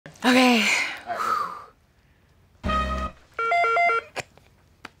Okay.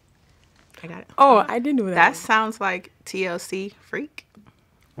 I got it. Oh, I didn't do that. That sounds like TLC Freak.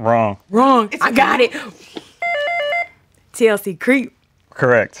 Wrong. Wrong. I got it. TLC Creep.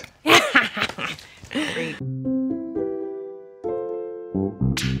 Correct. Freak.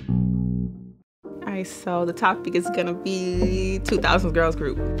 All right, so the topic is gonna be 2000's girls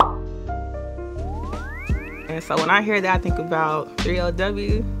group. And so when I hear that, I think about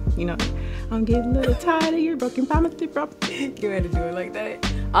 3LW. You know, I'm getting a little tired of your broken promises, bro. You had to do it like that.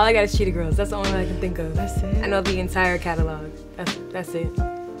 All I got is Cheetah Girls. That's the only one I can think of. That's it. I know the entire catalog. That's it.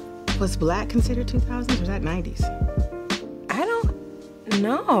 Was Black considered 2000s or was that 90s? I don't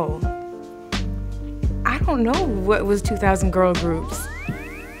know. I don't know what was 2000 girl groups.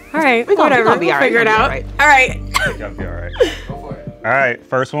 All right, whatever. We'll be all right. Figure it out. Right. All right. Y'all be all right. Go for it. All right,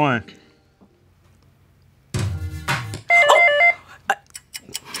 first one.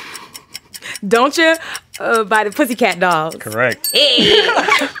 Don't you? By the Pussycat Dolls. Correct. Hey.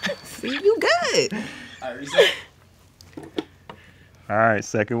 See, you good. All right, reset. All right,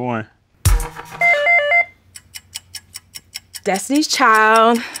 second one. Destiny's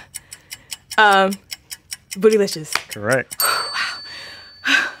Child. Bootylicious. Correct.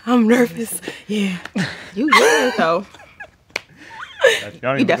 I'm nervous. Yeah. You good though.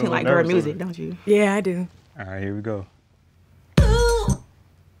 Y'all You even definitely feel like nervous girl over music, it. don't you? Yeah, I do. All right, here we go.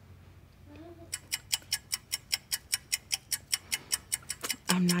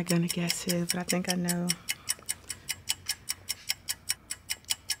 I'm not gonna guess his, but I think I know.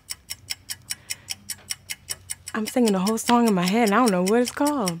 I'm singing the whole song in my head and I don't know what it's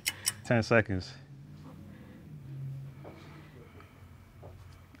called. 10 seconds.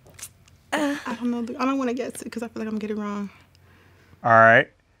 I don't know. I don't want to guess it because I feel like I'm gonna get it wrong. All right,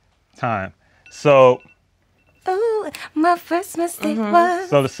 time. So, Ooh, my first mistake was.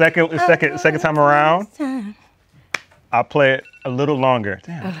 so the second time around, I'll play it a little longer.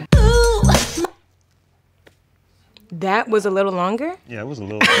 Damn. Okay. That was a little longer? Yeah, it was a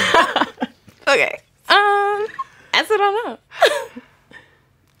little longer. Okay. I still don't know.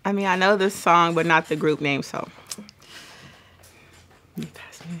 I mean, I know this song, but not the group name, so. You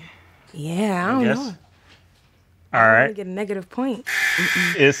pass me. Yeah, I don't Yes. know. All I right. get a negative point.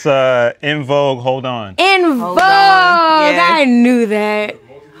 It's In Vogue, Hold On. In Vogue! Yeah. I knew that.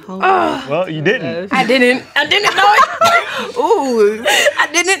 Well, you didn't. I didn't know it. Ooh, I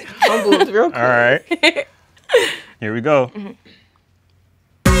didn't. fumbled real quick. All right. Here we go.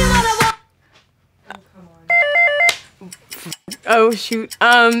 Oh, shoot.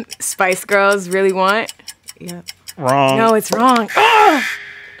 Spice Girls Really Want? Yeah. Wrong. No, it's wrong.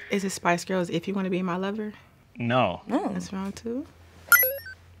 Is it Spice Girls? If You Want to Be My Lover? No. That's wrong too.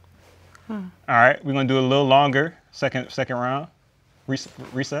 All right, we're gonna do a little longer. Second round.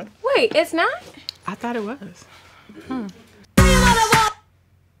 Reset. Wait, it's not? I thought it was.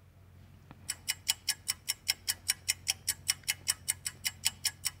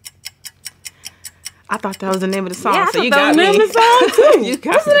 I thought that was the name of the song, Yeah, I so thought you that got was the me. name of the song, too. You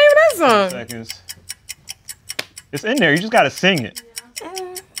got What's the me. name of that song? Seconds. It's in there. You just gotta sing it.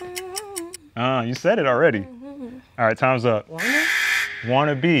 You said it already. All right, time's up.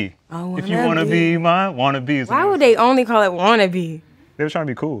 Wanna Be. Oh, If you wanna be mine, Wanna Be is the Why name. would they only call it Wannabe? They were trying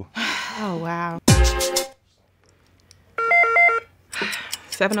to be cool. Oh, wow.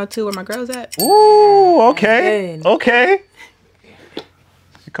 702, where my girl's at? Ooh, okay. Good. Okay.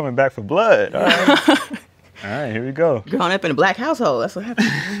 You're coming back for blood. All right. All right, here we go. Growing up in a black household, that's what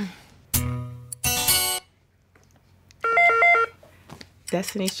happened.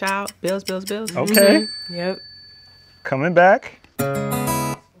 Destiny's Child, Bills, Bills, Bills. Okay. Yep. Coming back.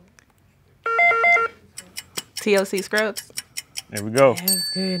 TLC Scrubs. There we go. That's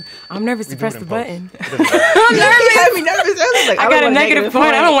good. I'm nervous to press it the in button. post. I'm nervous. You had me nervous. Like, I got a negative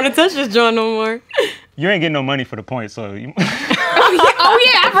point. I don't want to touch this joint no more. You ain't getting no money for the point, so you... Oh,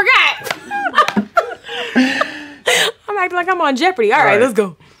 yeah, I forgot. I'm acting like I'm on Jeopardy. All right, let's go.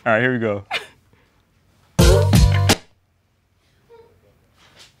 All right, here we go.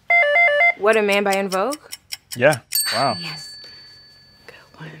 What a Man by In Vogue? Yeah. Wow. Yes.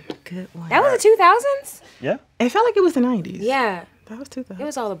 Good one. That was the 2000s? Yeah. It felt like it was the 90s. Yeah. That was 2000. It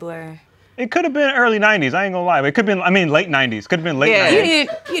was all a blur. It could have been early 90s. I ain't gonna lie. But it could have been, I mean, late 90s. Could have been late Yeah.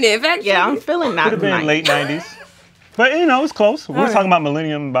 90s. You didn't fact Yeah, I'm feeling not Could have been late 90s. But, you know, it's close. We're right. talking about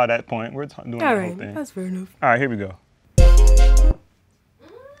millennium by that point. We're doing the All whole right, thing. that's fair enough. All right, here we go.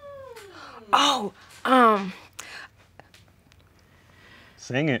 Oh,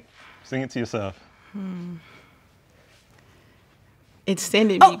 Sing it. Sing it to yourself. It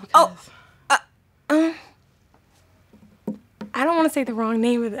sended me because... I don't want to want to say the wrong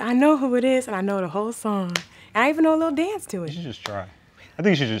name of it. I know who it is, and I know the whole song. And I even know a little dance to You it. should just try. I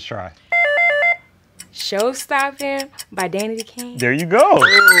think you should just try. Show Stopping by Danny the King. There you go.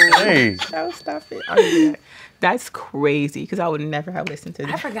 Hey. Oh, stop it. I didn't do that. That's crazy because I would never have listened to I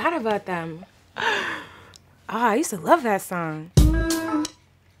that. forgot about them. Oh, I used to love that song.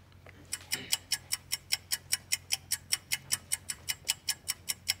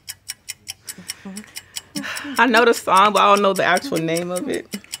 I know the song, but I don't know the actual name of it.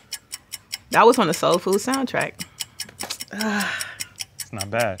 That was on the Soul Food soundtrack. It's not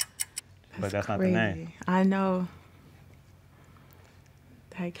bad. But that's not the name. I know.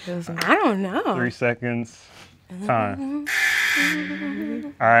 That kills me. I don't know. 3 seconds. Time.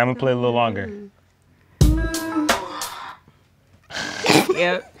 All right, I'm going to play a little longer.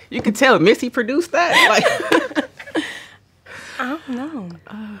 Yeah, you can tell Missy produced that. Like, I don't know.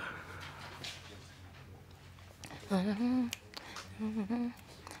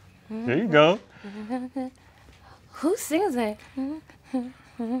 There you go. Who sings it? All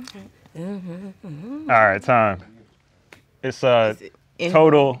right, time. It's Total.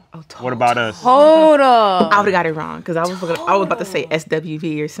 Total. What About Us? Total. I would have got it wrong because I was about to say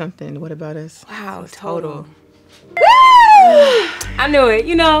SWV or something. What about us? Wow, Total. I knew it.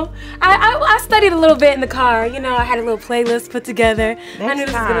 You know, I studied a little bit in the car. You know, I had a little playlist put together. I knew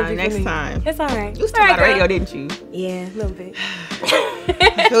this was gonna be Next for me. time. It's all right. You still got a radio, didn't you? Yeah, a little bit.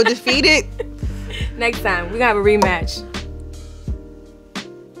 Feel defeated. Next time, we gotta have a rematch.